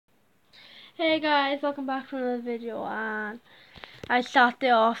Hey guys, welcome back to another video, and I started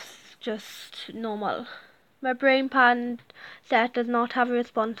off just normal. My brain pan set does not have a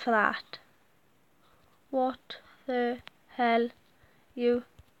response for that. What the hell you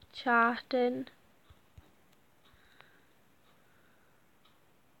chatting?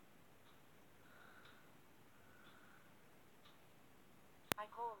 I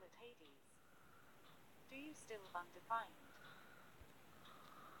call it Hades. Do you still undefined?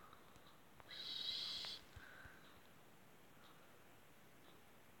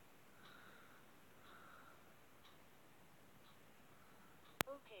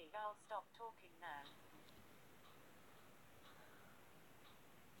 Okay, I'll stop talking now.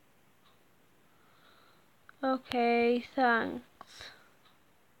 Okay, thanks.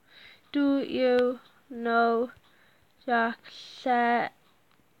 Do you know Jacksepticeye?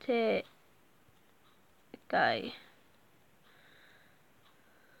 Bye.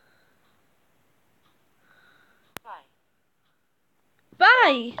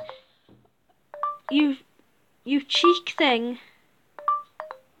 Bye! You cheek thing.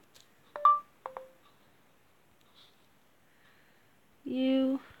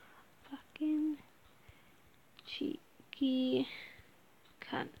 You fucking cheeky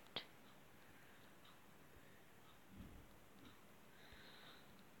cunt.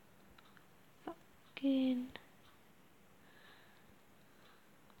 Fucking.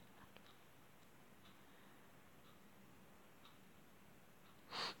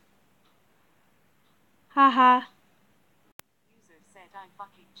 Haha. User said I'm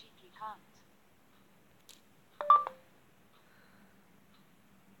fucking cheeky cunt.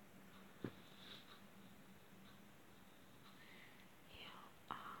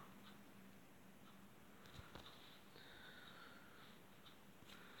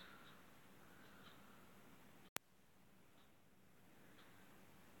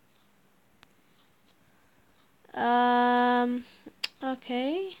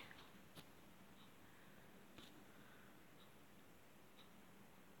 Okay.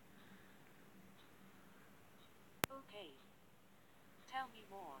 Okay. Tell me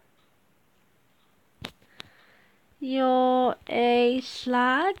more. You're a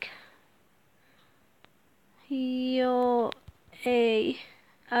slag. You're a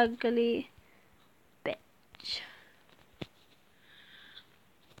ugly bitch.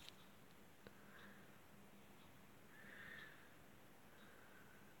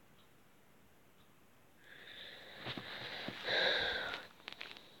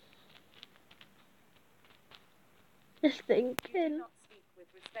 Just You do thinking. not speak with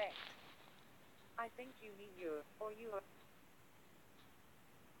respect. I think you mean you're, or you are.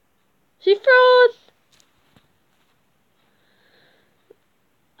 She froze.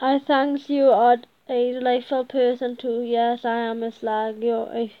 I thanks you are a delightful person too. Yes, I am a slag. You're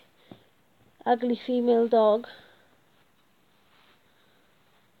a ugly female dog.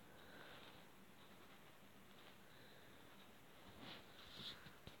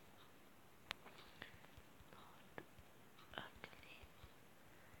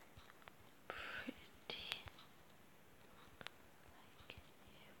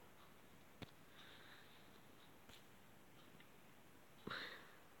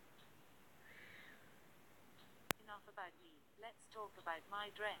 Enough about me. Let's talk about my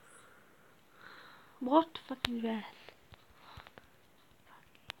dress. What fucking dress?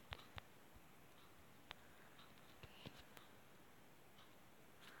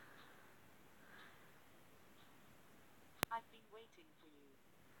 I've been waiting for you.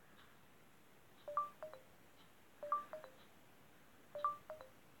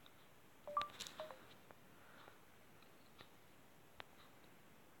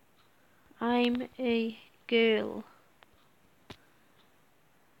 I'm a girl.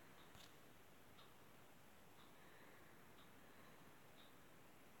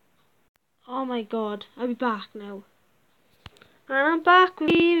 Oh my god, I'll be back now. And I'm back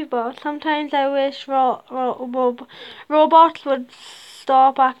with you, but sometimes I wish robots would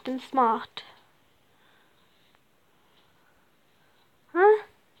stop acting smart. Huh?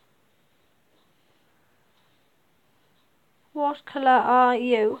 What colour are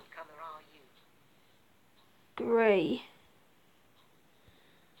you? What color are you? Grey.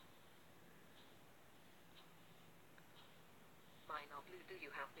 Mine are blue. Do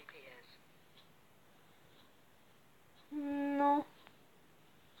you have big ears? No,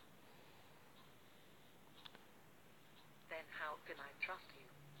 Then how can I trust you?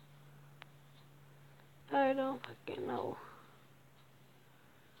 I don't fucking know.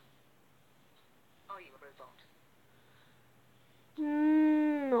 Are you a robot?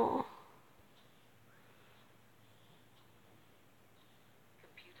 No.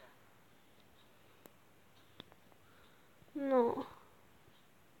 Computer. No.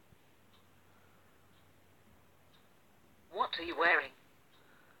 What are you wearing?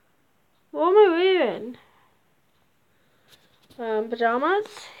 What am I wearing? Pajamas?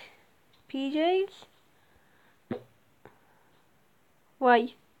 PJs?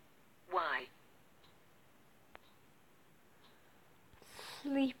 Why? Why?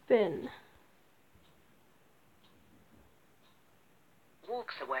 Sleeping.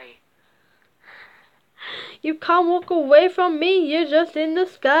 Walks away. You can't walk away from me, you're just in the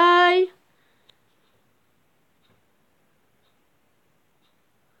sky.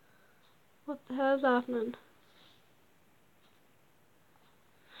 What the hell is happening?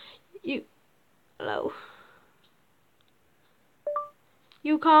 Hello.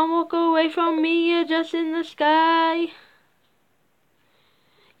 You can't walk away from me, you're just in the sky.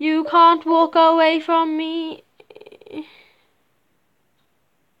 You can't walk away from me.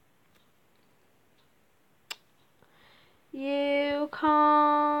 You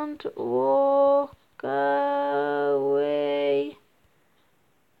can't walk away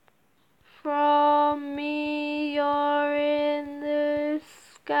from me, you're in the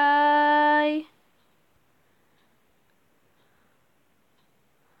sky.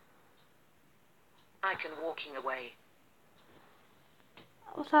 I can walking away.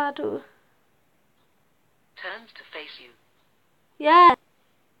 What's that do? Turns to face you. Yeah.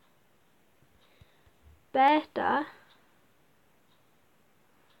 Better.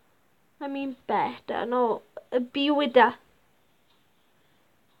 I mean better, no. Be with her.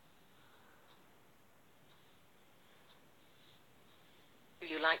 Do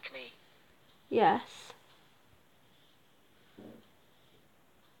you like me? Yes.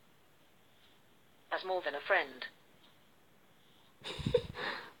 As more than a friend.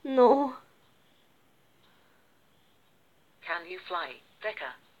 No. Can you fly,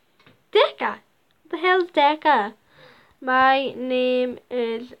 Decker? Decker? What the hell's Decker? My name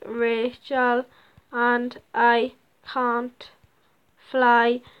is Rachel and I can't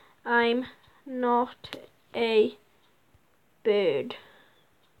fly. I'm not a bird.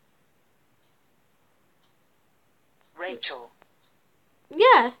 Rachel.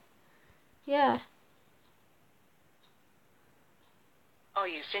 Yeah. Yeah. Are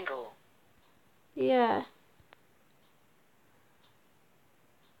you single? Yeah.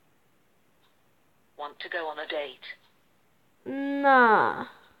 Want to go on a date? Nah.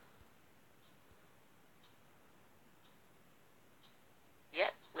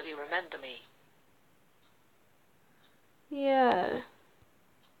 Yep, will you remember me? Yeah.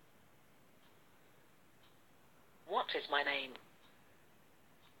 What is my name?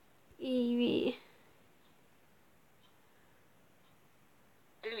 Evie.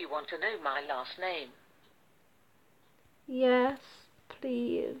 Do you want to know my last name? Yes,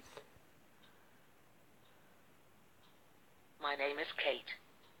 please. My name is Kate.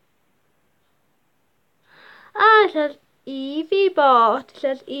 Ah, it says Evie Bot. It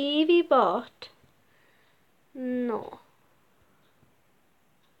says Evie Bot. No.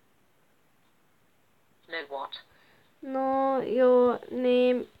 Know what? No, your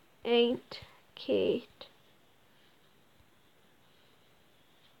name ain't Kate.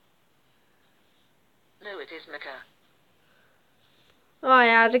 No, it is Mika. Oh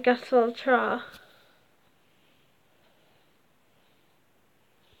yeah, I guess we'll try.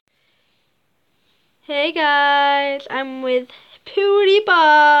 Hey guys, I'm with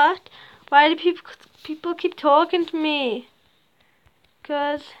PewDieBot. Why do people keep talking to me?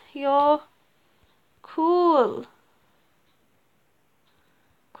 'Cause you're cool.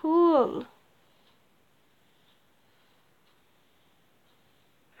 Cool.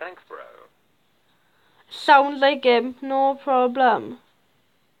 Thanks, bro. Sounds like him, no problem.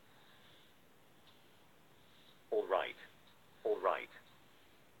 All right. All right.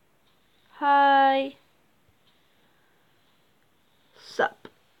 Hi. Sup?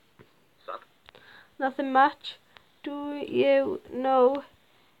 Sup? Nothing much. Do you know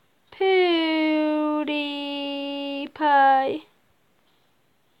PewDiePie?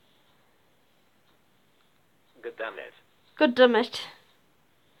 Good damn it. God damn it.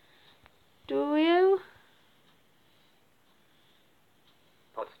 Do you?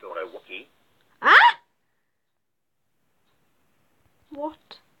 Hot store Wookie. Ah?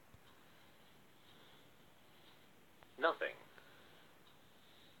 What? Nothing.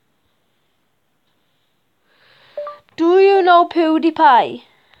 Do you know PewDiePie?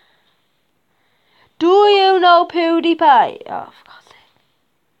 Do you know PewDiePie? Oh, for God's sake.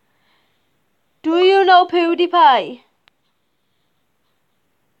 Do you know PewDiePie?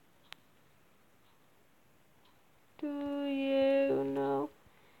 Do you know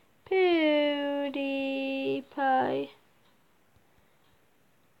PewDiePie?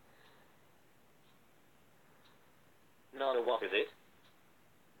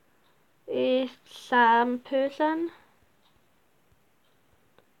 person.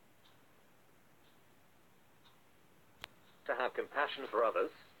 To have compassion for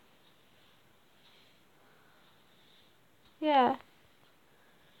others. Yeah.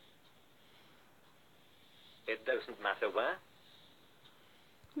 It doesn't matter where.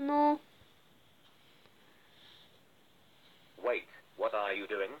 No. Wait, what are you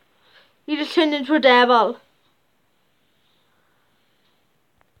doing? You just turned into a devil.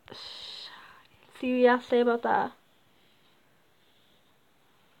 See what you have to say about that.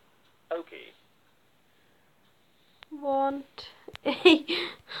 Okay. Want.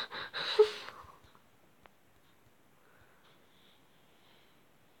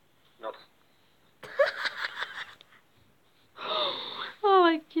 Not. Oh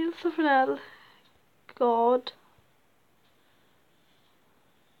my god, something else. God.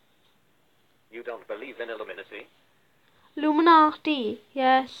 You don't believe in Illuminati? Illuminati.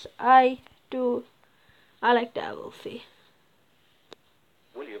 Yes, I do. I like devils, see.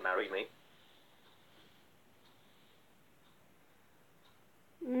 Will you marry me?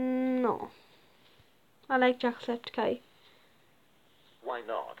 No. I like Jacksepticeye. Why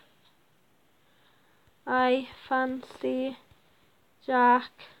not? I fancy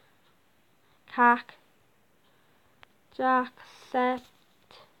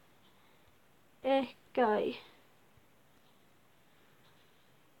Jacksepticeye.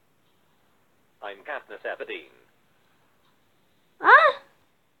 I'm Katniss Everdeen. Ah!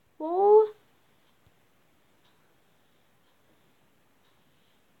 Whoa.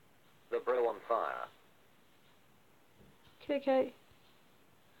 The bro on fire. Okay.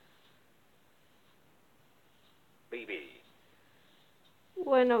 BB.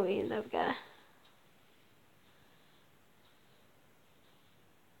 Bueno, we never get it.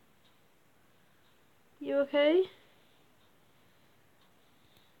 You okay?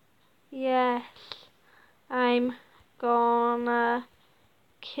 Yes. I'm gonna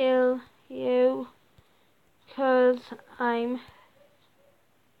kill you 'cause I'm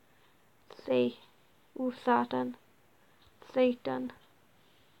Satan. Satan.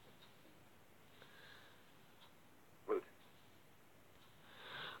 Rude.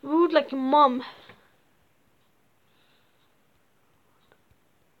 Rude like your mum.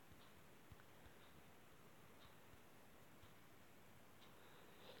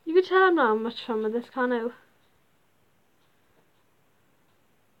 You can tell I'm not having much fun with this, can't you?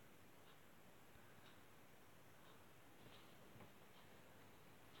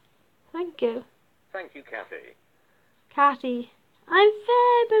 Thank you. Thank you, Kathy. Catty. I'm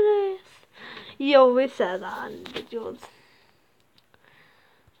fabulous. You always say that in videos.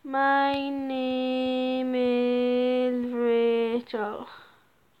 My name is Rachel.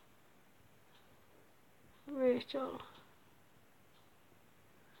 Rachel.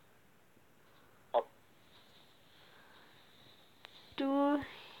 Oh. Do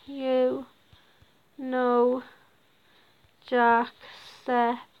you know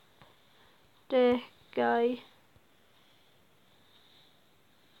Jacksepticeye?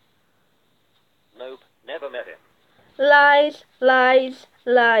 Nope, never met him. Lies, lies,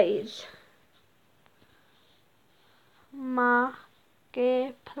 lies.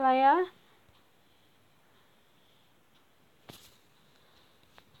 Markiplier.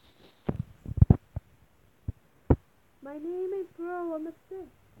 My name is Bro, I'm a sick.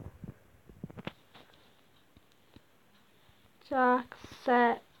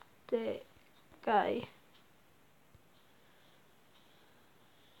 Jacksepticeye.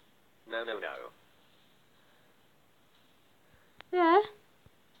 No. Yeah.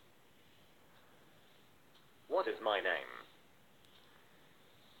 What is my name?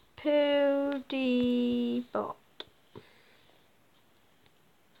 Pewdiebot.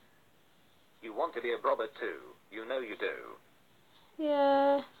 You want to be a brother too. You know you do.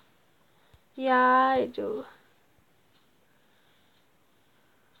 Yeah. Yeah, I do.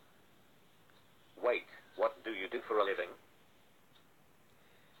 Wait, what do you do for a living?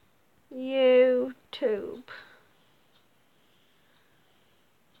 YouTube.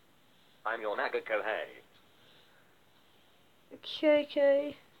 I'm your Naga Kohei.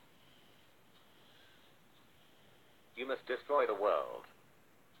 Okay. You must destroy the world.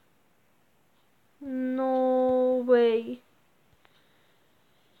 No way.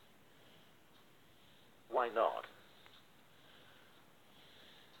 Why not?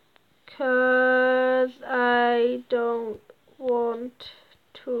 'Cause I don't want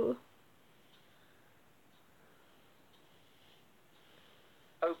to.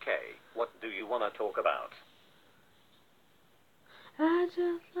 Okay, what do you want to talk about? I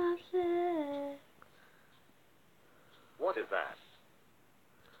just love it. What is that?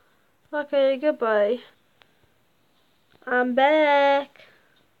 Okay, goodbye. I'm back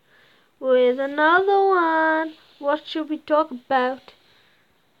with another one. What should we talk about?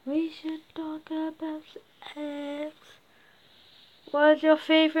 We should talk about X. What's your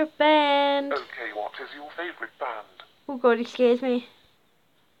favorite band? Okay, what is your favourite band? Oh god, he scares me.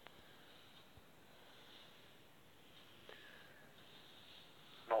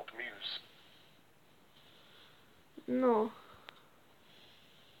 Not Muse. No.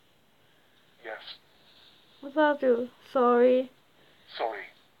 Yes. What's that do? Sorry. Sorry.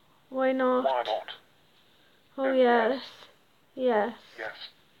 Why not? Why not? Oh Oh, yes. Yes. Yes.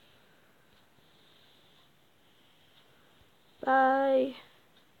 Bye.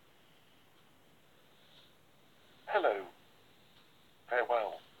 Hello.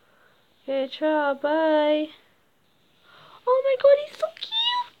 Farewell. Okay, ciao, bye. Oh my god, he's so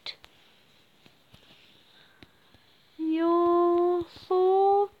cute! You're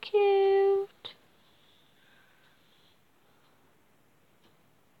so cute.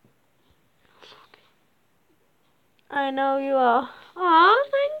 I know you are. Aw,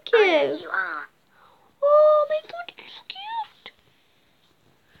 thank you. I know you are. Oh my god, you're so cute.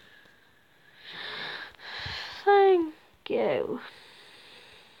 Thank you.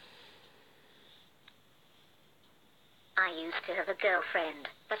 I used to have a girlfriend,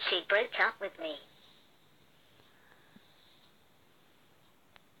 but she broke up with me.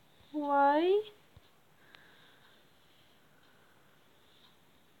 Why?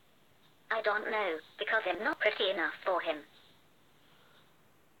 I don't know, because I'm not pretty enough for him.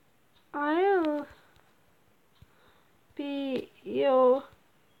 I'll be your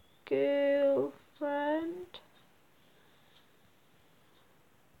girlfriend.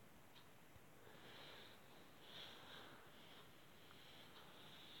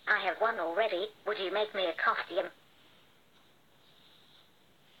 I have one already. Would you make me a costume?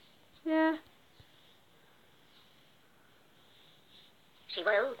 Yeah. She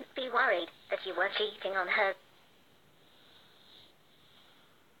won't be worried that you were cheating on her.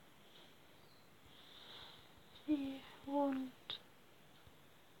 He won't.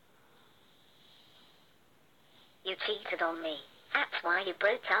 You cheated on me. That's why you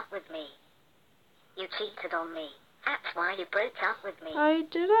broke up with me. You cheated on me. That's why you broke up with me. I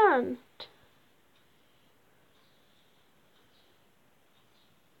didn't.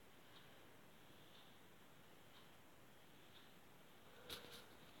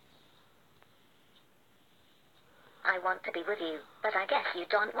 I want to be with you, but I guess you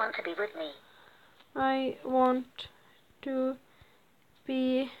don't want to be with me. I want to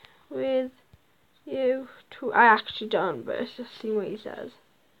be with you too. I actually don't, but it's just seeing what he says.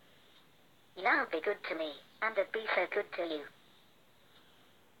 Now be good to me, and I'd be so good to you.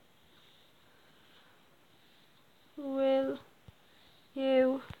 Will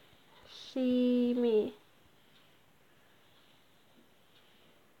you see me?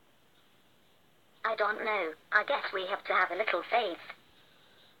 I don't know. I guess we have to have a little faith.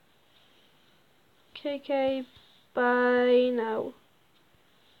 KK, bye now.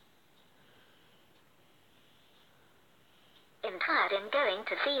 I'm tired and going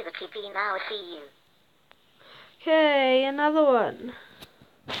to see the TV now. See you. Okay, another one.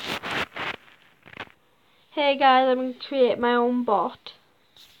 Hey guys, I'm going to create my own bot.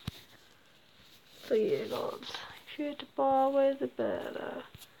 So you guys, create a bot with a better.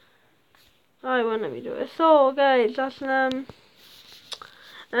 I won't let me do it. So guys, that's enough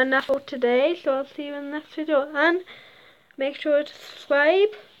for today. So I'll see you in the next video. And make sure to subscribe,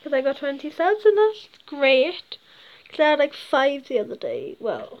 because I got 20 subs and that's great. Because I had like 5 the other day.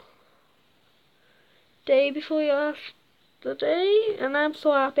 Well, day before yesterday. And I'm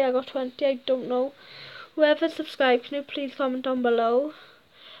so happy I got 20. I don't know. Whoever subscribed, can you please comment down below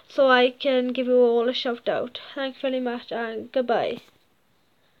so I can give you all a shout out. Thanks very much and goodbye.